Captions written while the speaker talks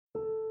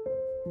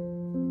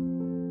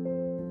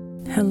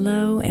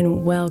Hello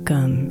and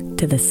welcome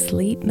to the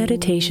Sleep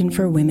Meditation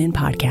for Women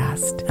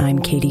podcast. I'm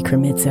Katie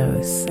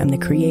Kremitzos. I'm the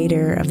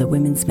creator of the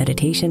Women's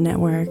Meditation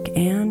Network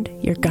and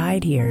your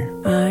guide here.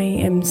 I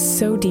am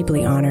so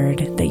deeply honored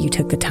that you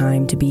took the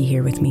time to be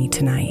here with me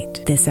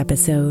tonight. This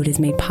episode is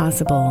made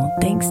possible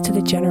thanks to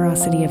the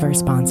generosity of our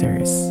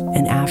sponsors.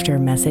 And after a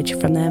message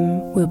from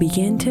them, we'll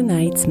begin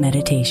tonight's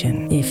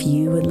meditation. If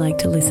you would like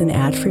to listen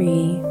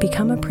ad-free,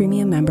 become a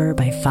premium member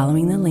by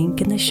following the link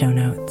in the show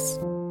notes.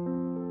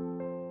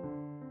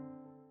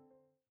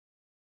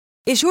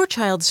 Is your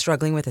child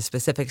struggling with a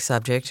specific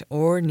subject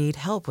or need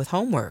help with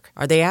homework?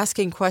 Are they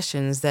asking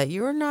questions that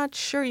you're not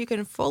sure you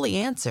can fully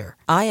answer?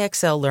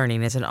 IXL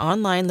Learning is an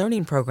online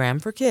learning program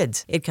for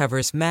kids. It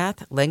covers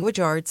math, language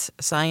arts,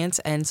 science,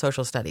 and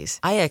social studies.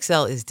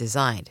 IXL is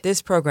designed.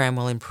 This program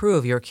will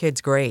improve your kids'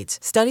 grades.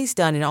 Studies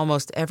done in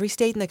almost every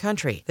state in the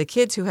country. The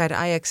kids who had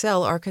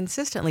IXL are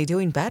consistently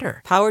doing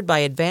better. Powered by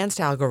advanced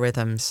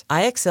algorithms,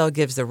 IXL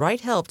gives the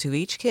right help to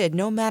each kid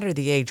no matter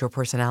the age or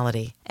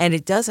personality. And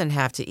it doesn't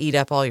have to eat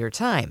up all your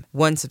time.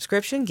 One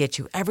subscription gets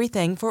you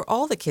everything for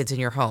all the kids in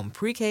your home,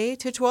 pre-K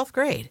to 12th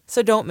grade.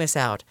 So don't miss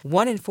out.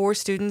 1 in 4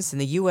 students in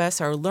the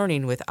U.S. are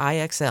learning with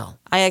IXL.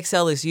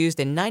 IXL is used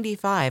in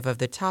 95 of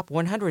the top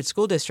 100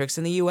 school districts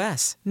in the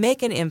U.S.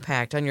 Make an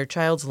impact on your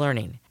child's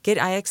learning. Get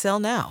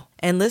IXL now.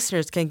 And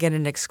listeners can get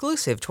an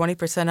exclusive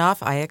 20% off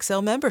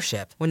IXL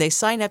membership when they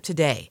sign up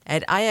today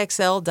at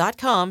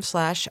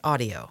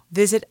IXL.com/audio.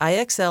 Visit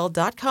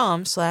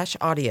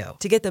IXL.com/audio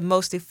to get the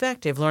most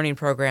effective learning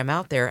program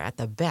out there at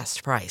the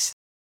best price.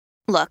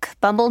 Look,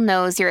 Bumble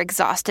knows you're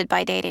exhausted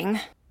by dating.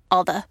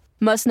 All the,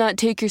 must not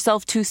take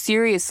yourself too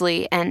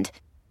seriously, and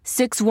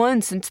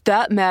 6'1" since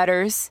that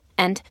matters,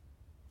 and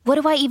what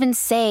do I even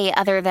say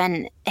other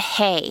than,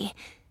 hey?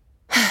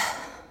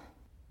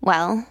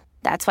 Well,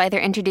 that's why they're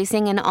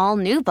introducing an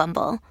all-new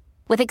Bumble,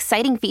 with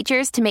exciting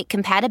features to make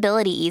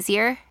compatibility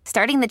easier,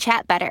 starting the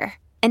chat better,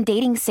 and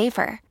dating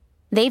safer.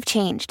 They've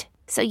changed,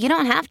 so you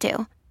don't have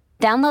to.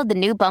 Download the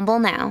new Bumble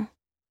now.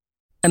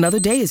 Another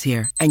day is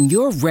here, and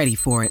you're ready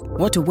for it.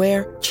 What to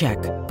wear? Check.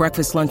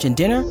 Breakfast, lunch, and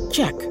dinner?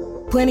 Check.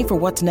 Planning for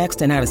what's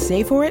next and how to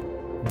save for it?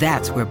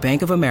 That's where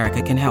Bank of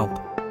America can help.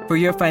 For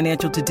your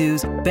financial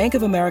to-dos, Bank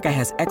of America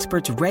has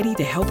experts ready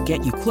to help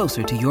get you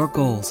closer to your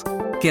goals.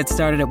 Get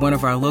started at one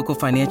of our local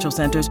financial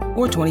centers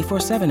or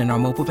 24/7 in our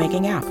mobile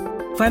banking app.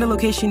 Find a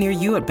location near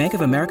you at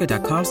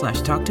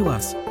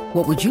bankofamerica.com/talktous.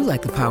 What would you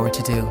like the power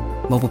to do?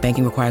 Mobile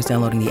banking requires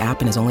downloading the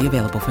app and is only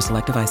available for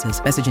select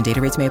devices. Message and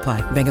data rates may apply.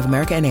 Bank of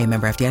America N.A.,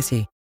 member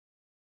FDIC.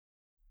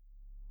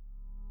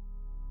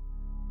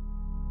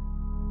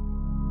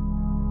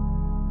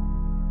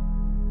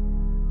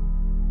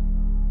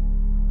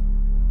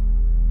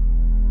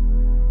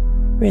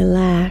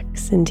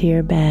 Relax into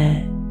your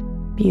bed,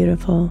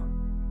 beautiful.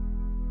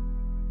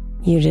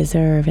 You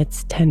deserve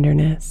its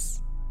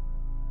tenderness.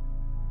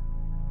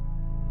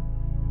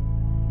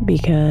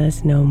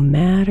 Because no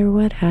matter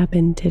what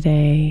happened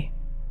today,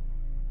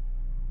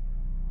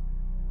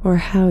 or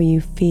how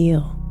you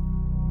feel,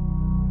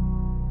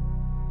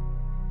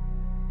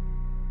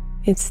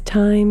 it's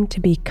time to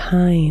be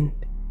kind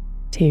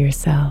to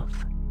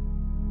yourself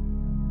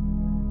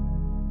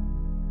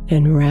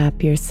and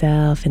wrap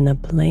yourself in the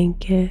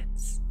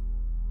blankets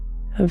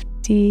of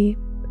deep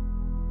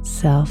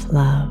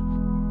self-love.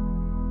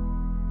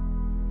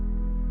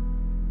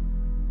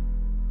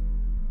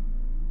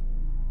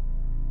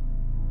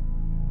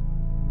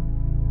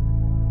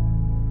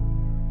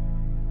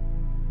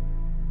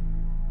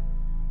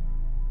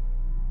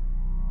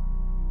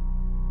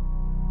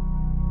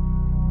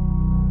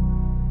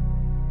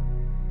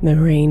 The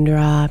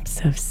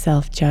raindrops of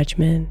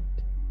self-judgment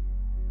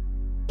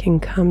can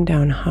come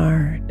down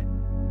hard,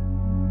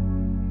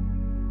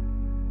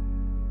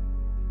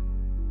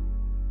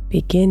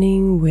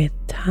 beginning with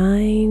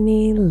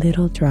tiny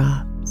little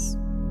drops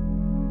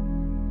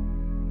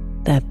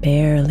that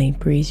barely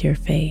breeze your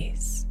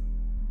face,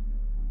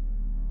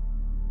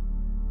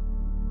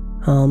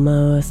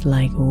 almost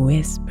like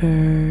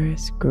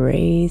whispers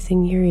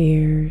grazing your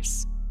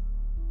ears,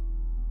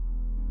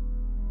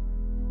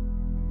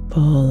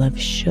 full of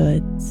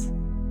shoulds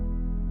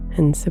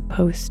and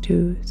supposed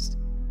tos.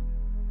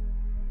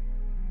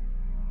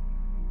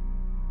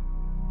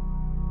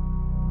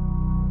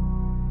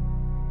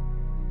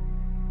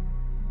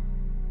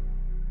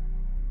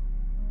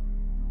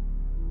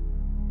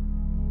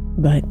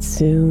 But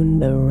soon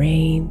the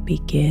rain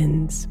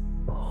begins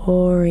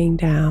pouring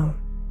down,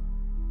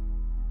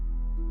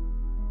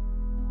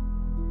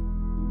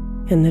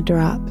 and the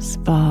drops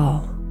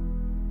fall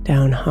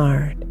down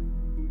hard,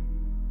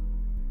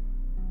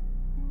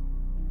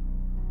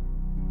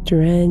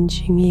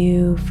 drenching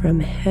you from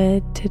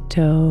head to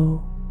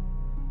toe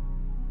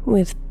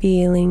with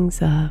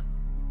feelings of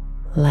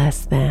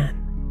less than.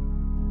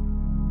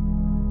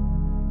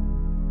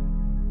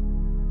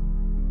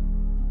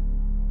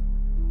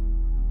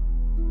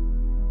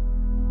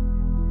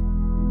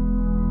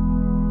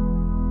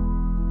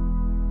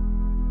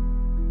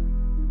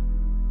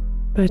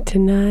 But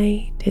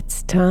tonight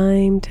it's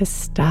time to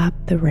stop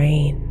the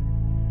rain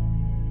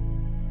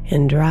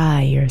and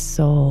dry your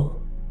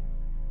soul.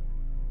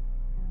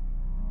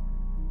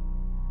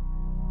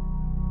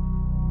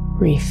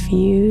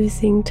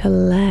 Refusing to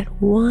let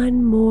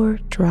one more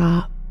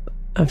drop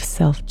of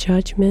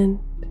self-judgment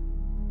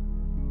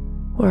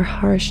or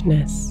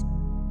harshness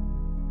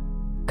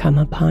come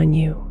upon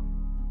you.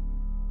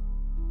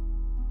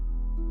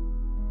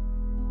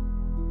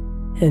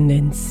 And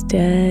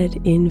instead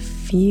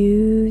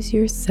infuse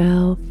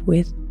yourself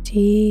with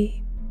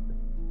deep,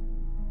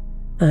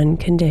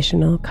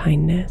 unconditional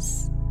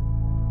kindness.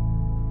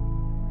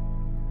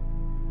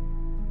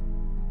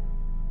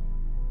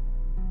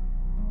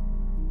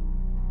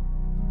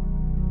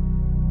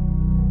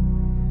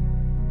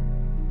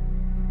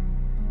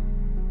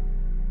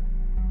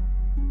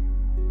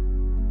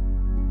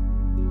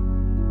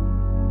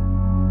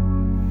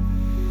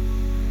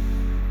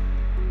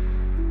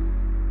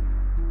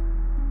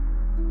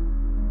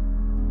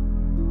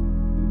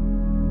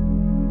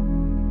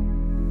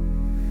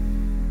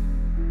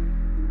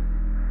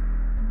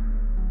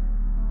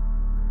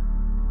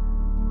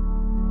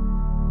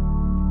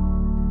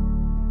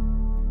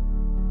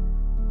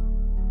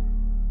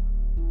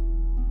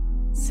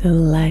 So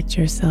let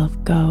yourself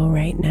go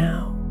right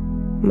now,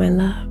 my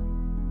love.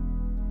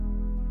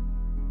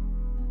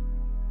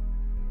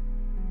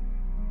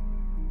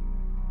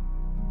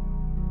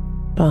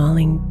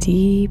 Falling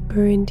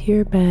deeper into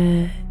your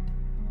bed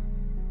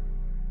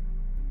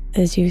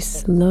as you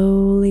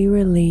slowly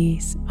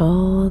release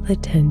all the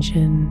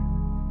tension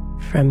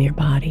from your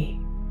body.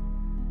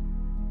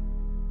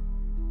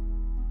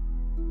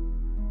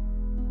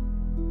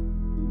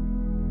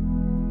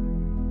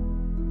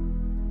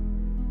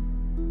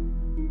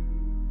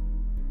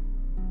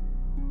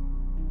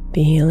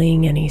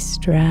 Feeling any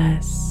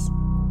stress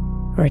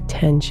or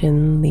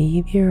tension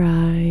leave your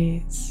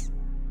eyes.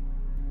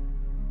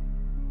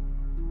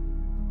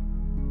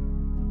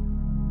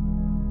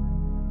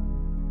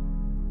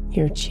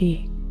 Your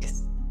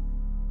cheeks,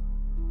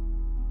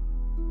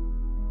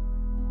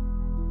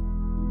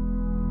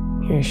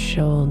 your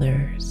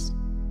shoulders,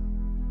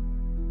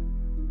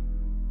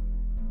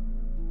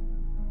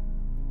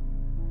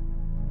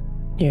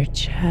 your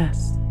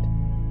chest,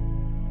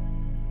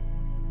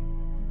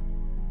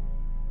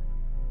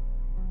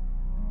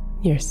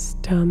 your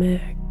stomach,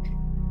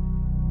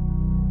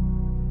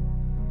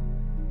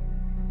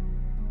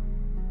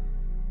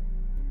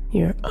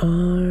 your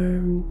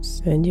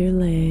arms and your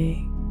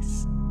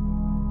legs,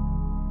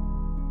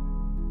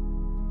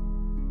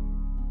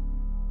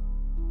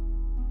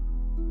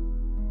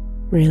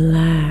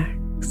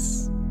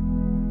 relax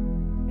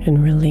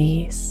and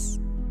release.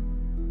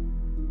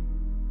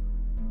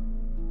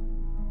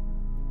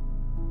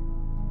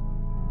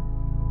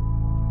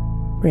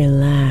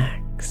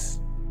 Relax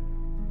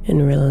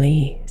and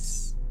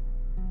release.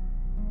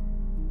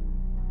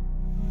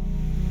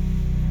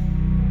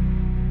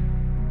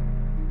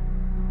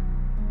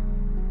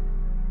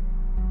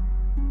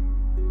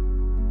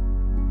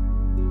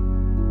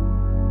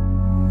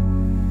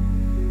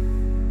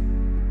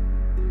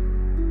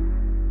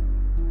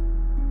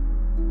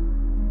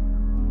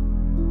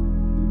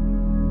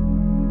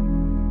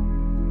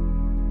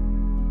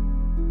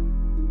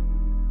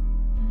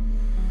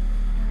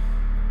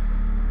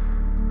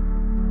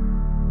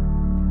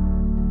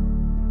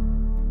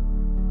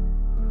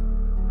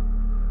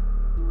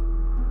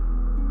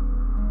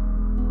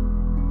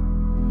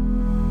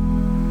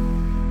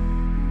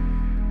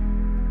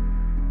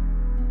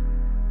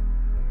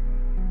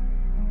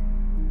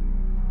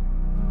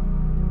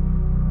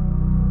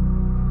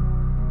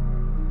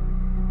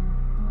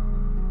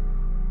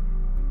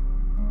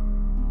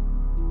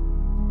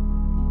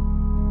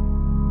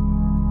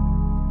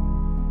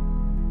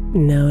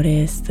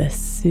 Notice the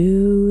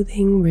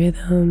soothing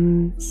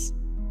rhythms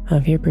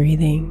of your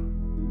breathing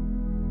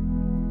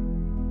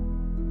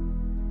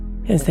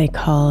as they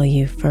call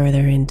you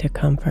further into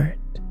comfort.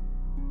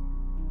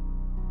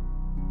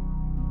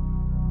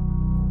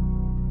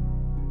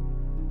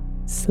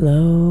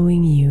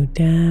 Slowing you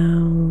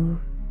down,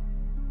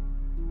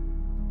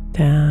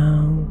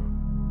 down,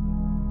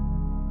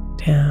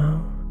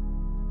 down.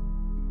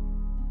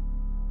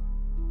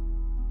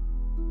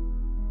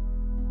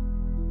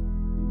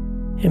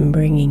 And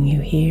bringing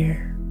you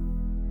here.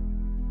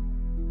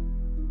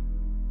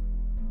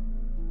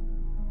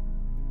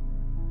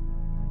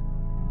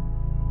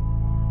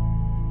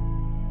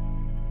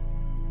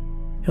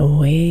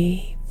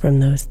 Away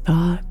from those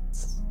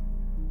thoughts.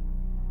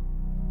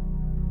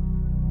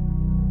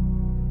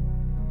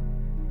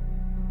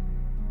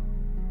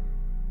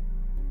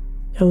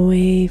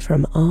 Away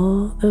from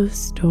all those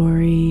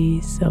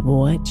stories of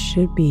what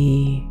should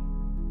be.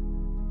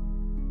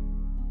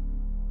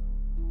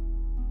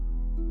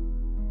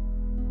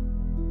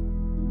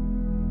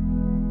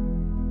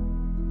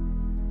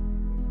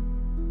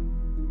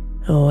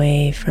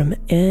 Away from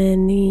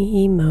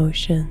any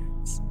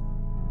emotions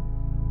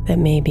that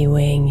may be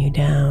weighing you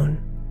down.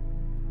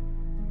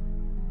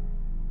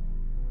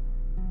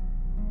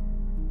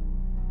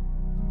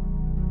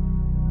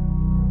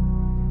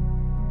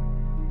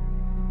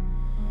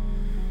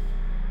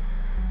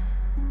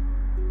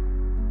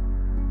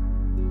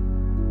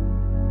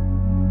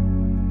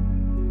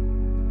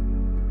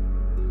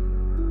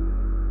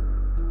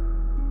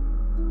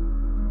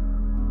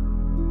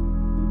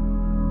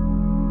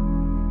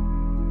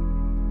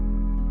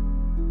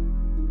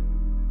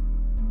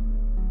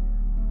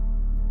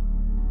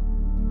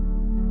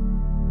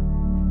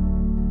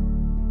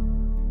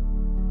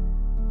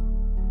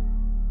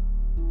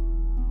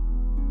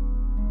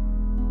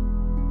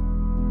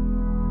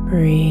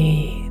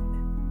 breathe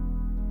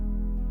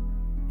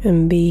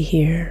and be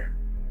here.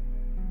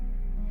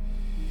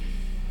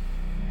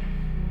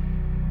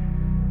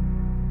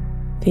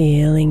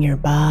 Feeling your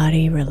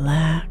body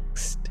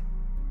relaxed.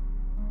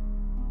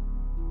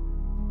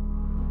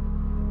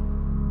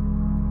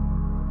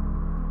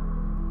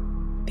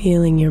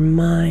 Feeling your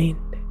mind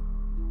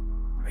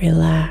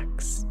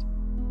relaxed.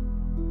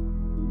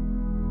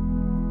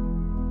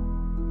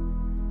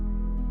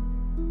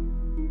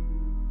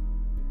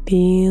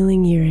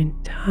 Feeling your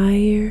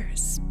entire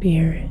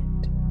spirit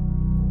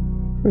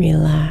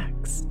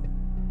relaxed.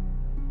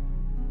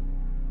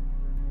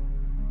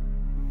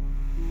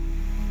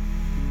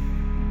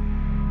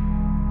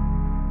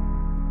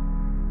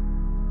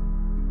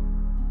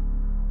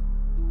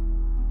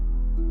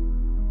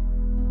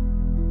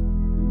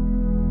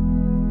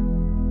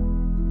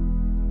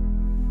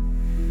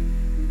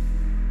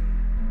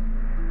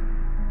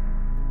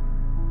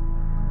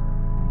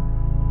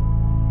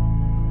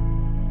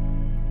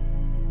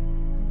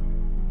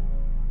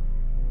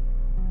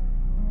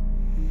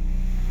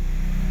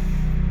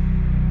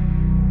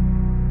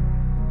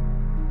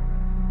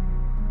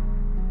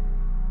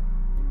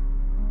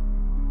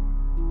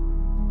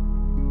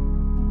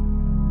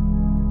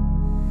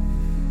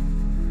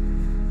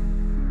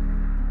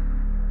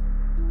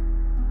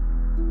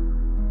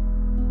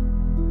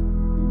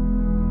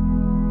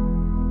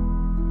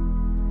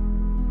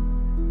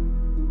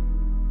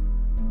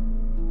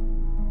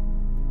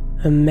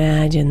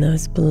 Imagine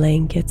those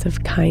blankets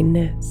of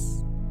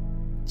kindness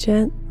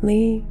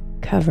gently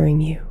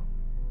covering you.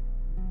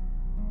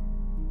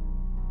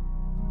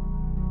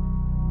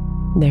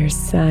 They're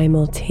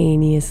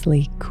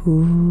simultaneously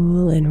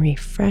cool and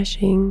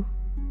refreshing,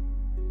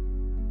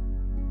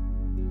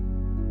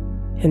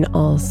 and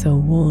also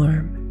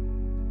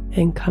warm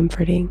and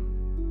comforting.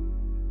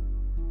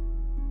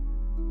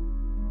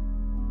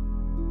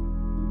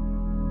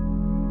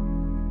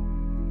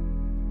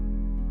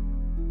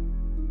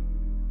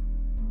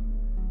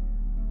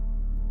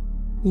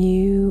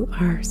 You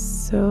are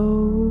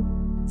so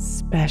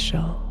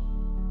special.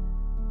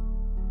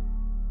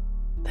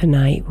 The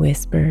night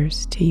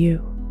whispers to you,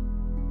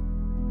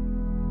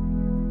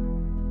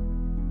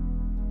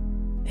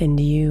 and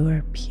you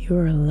are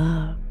pure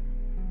love.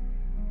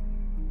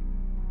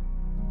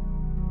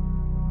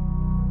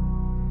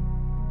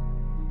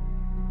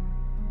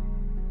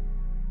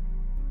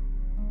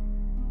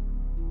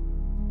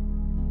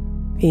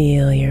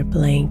 Feel your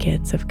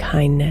blankets of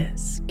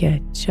kindness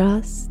get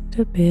just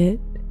a bit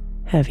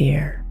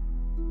heavier,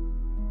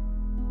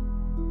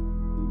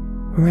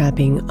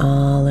 wrapping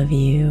all of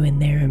you in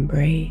their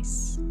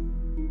embrace.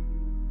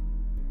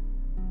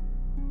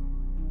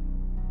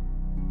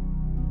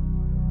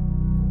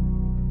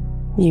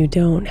 You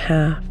don't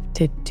have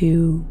to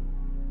do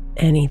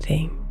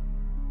anything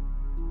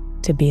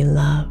to be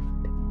loved.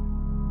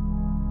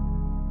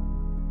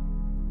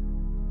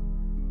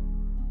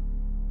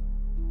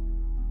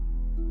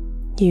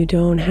 You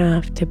don't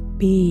have to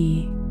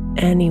be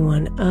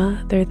anyone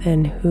other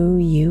than who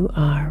you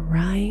are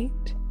right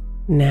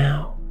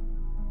now.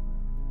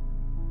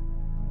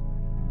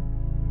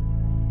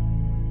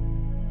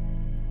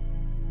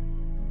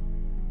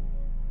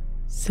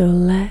 So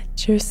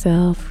let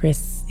yourself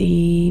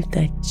receive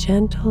the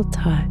gentle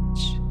touch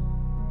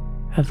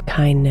of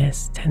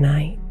kindness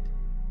tonight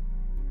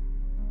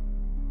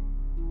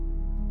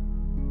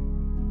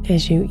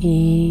as you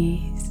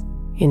ease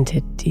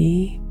into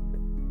deep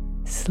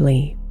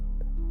sleep.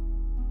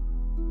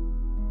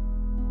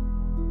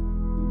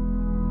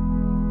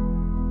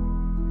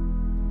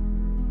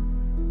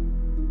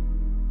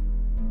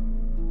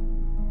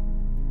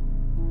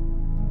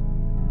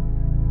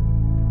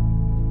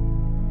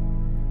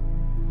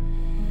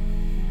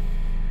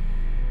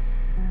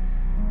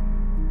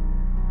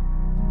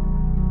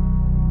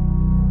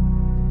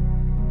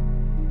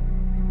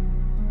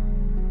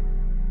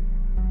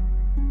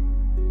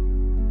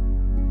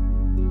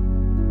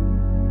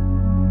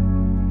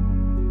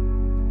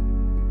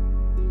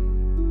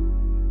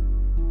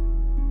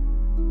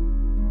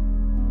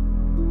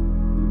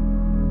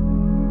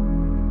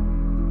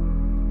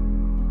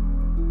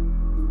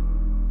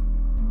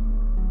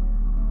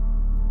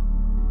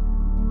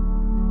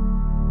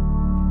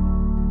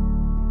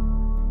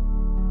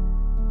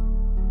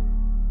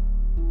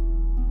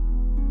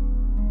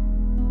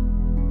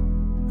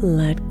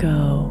 Let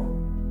go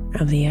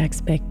of the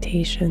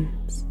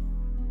expectations.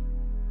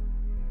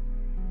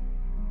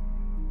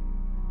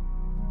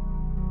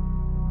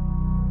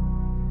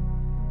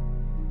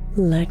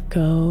 Let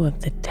go of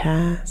the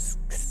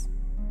tasks.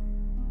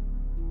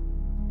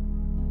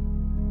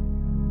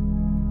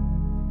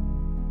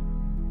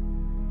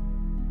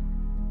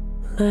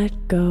 Let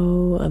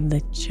go of the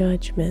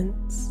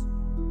judgments.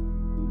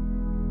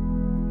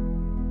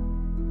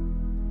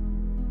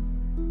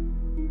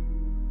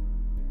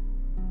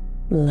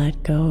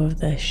 Let go of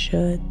the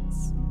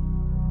shoulds.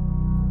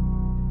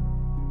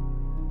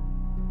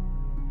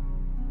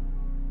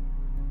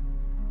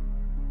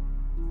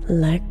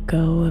 Let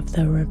go of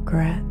the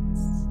regrets.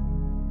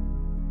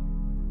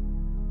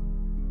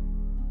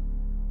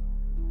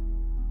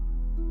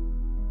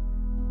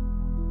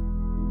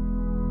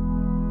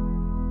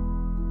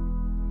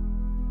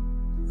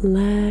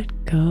 let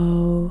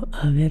go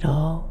of it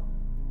all.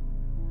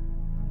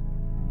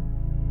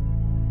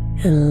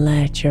 And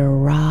let your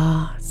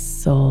raw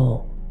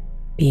soul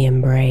be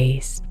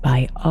embraced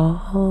by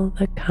all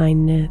the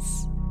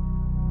kindness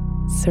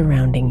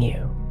surrounding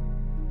you.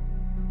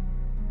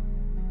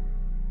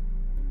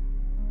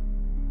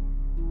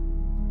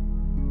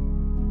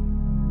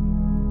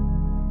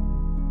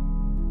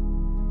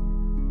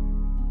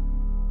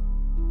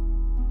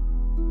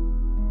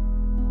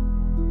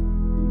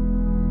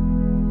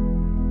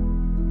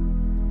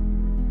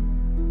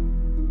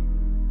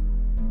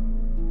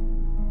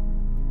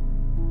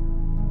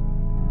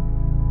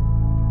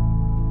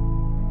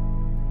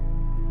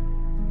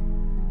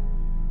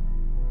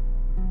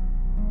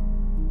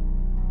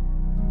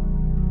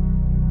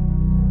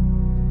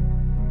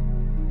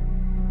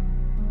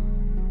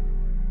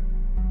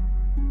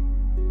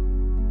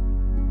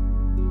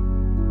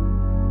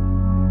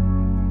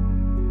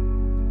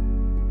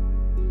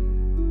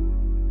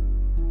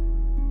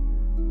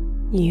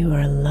 You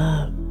are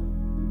loved.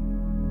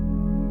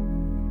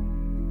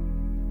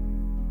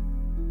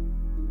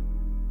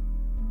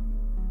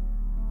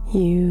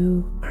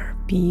 You are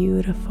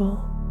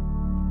beautiful.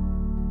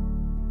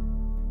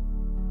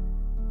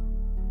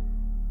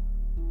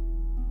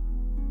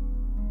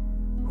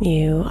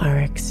 You are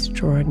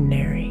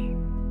extraordinary.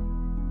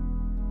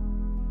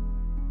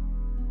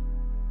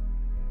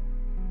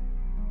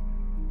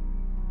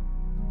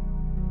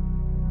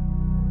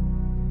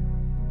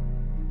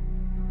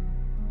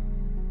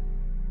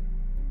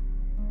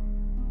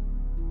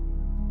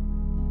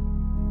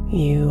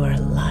 You are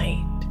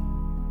light.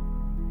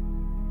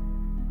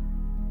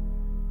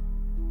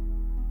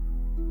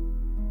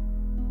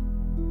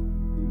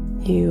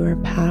 You are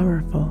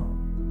powerful.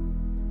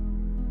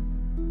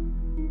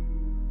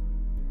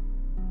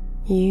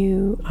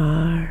 You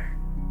are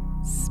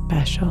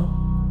special.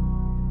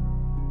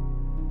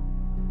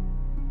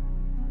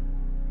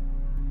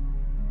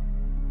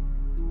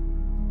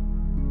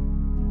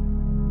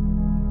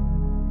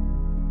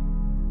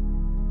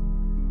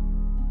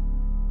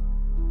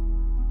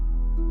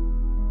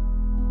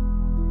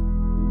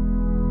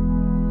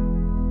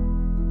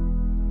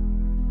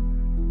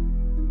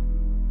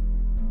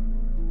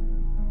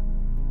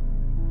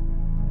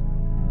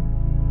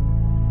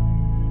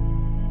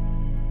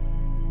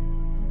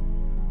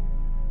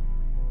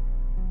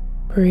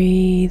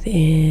 Breathe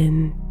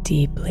in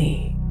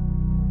deeply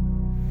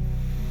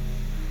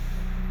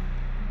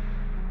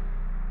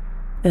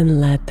and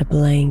let the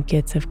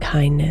blankets of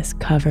kindness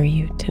cover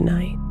you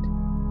tonight.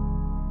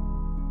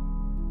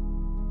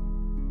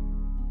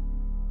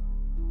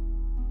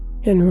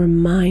 And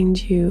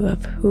remind you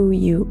of who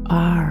you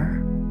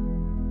are.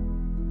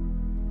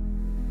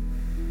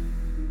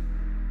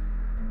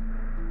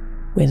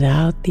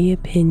 Without the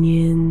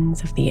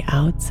opinions of the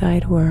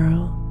outside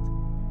world,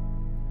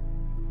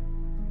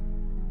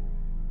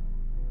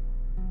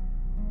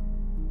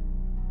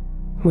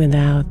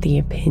 without the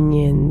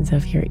opinions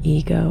of your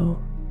ego,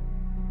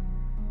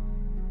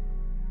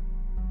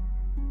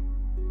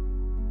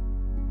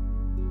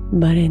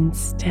 but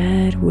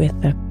instead with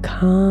the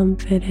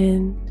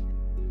confident,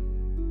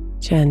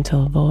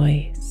 gentle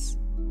voice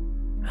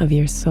of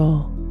your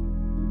soul.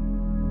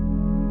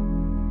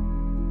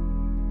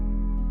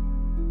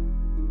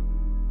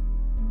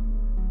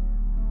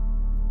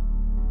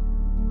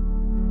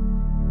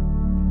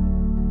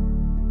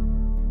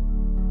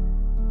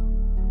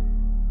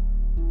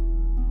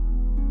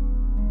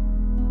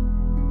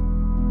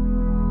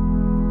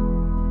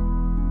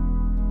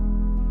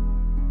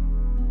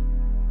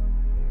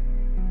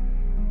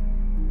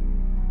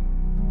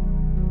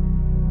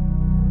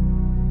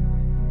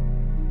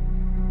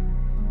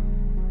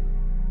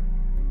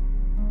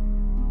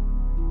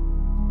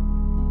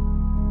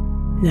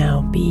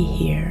 Now be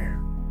here,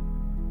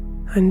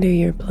 under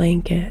your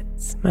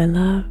blankets, my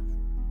love,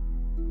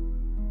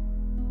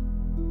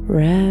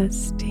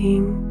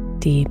 resting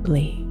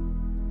deeply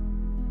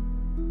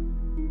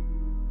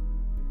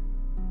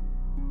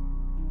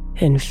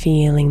and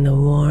feeling the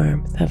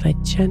warmth of a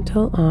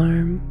gentle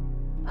arm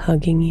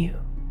hugging you.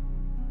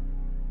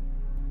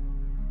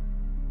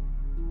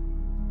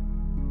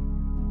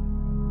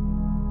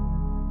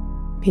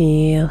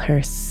 Feel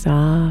her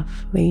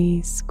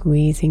softly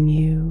squeezing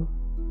you,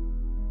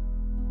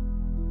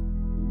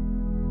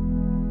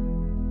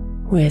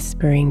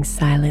 whispering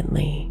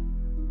silently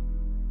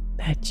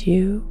that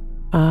you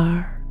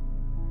are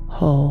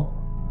whole,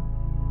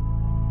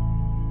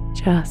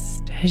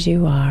 just as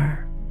you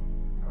are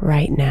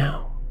right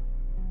now.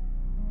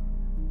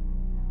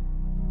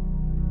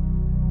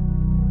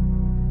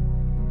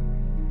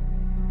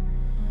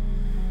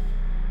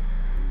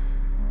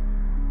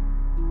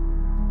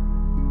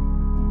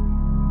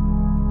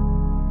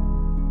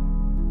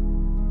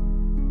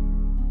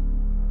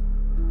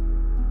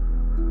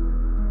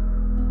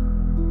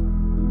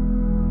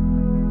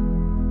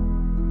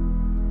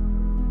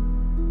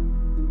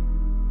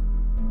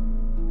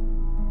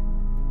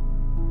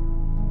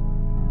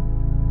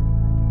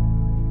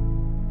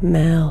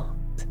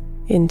 Melt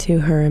into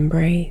her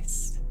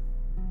embrace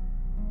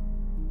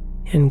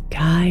and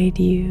guide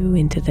you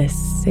into the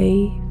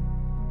safe,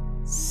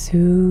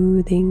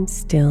 soothing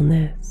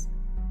stillness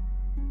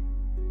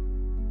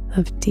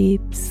of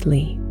deep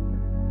sleep.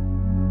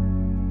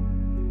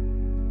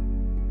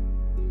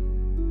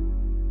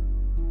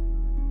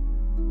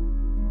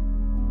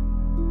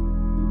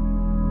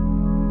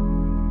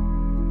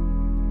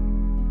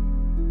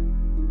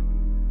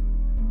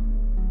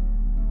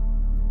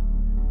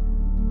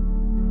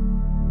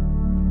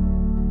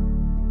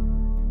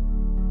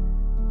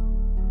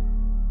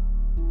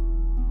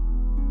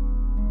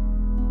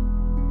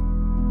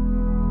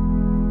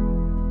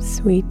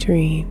 Sweet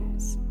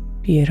dreams,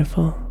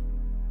 beautiful.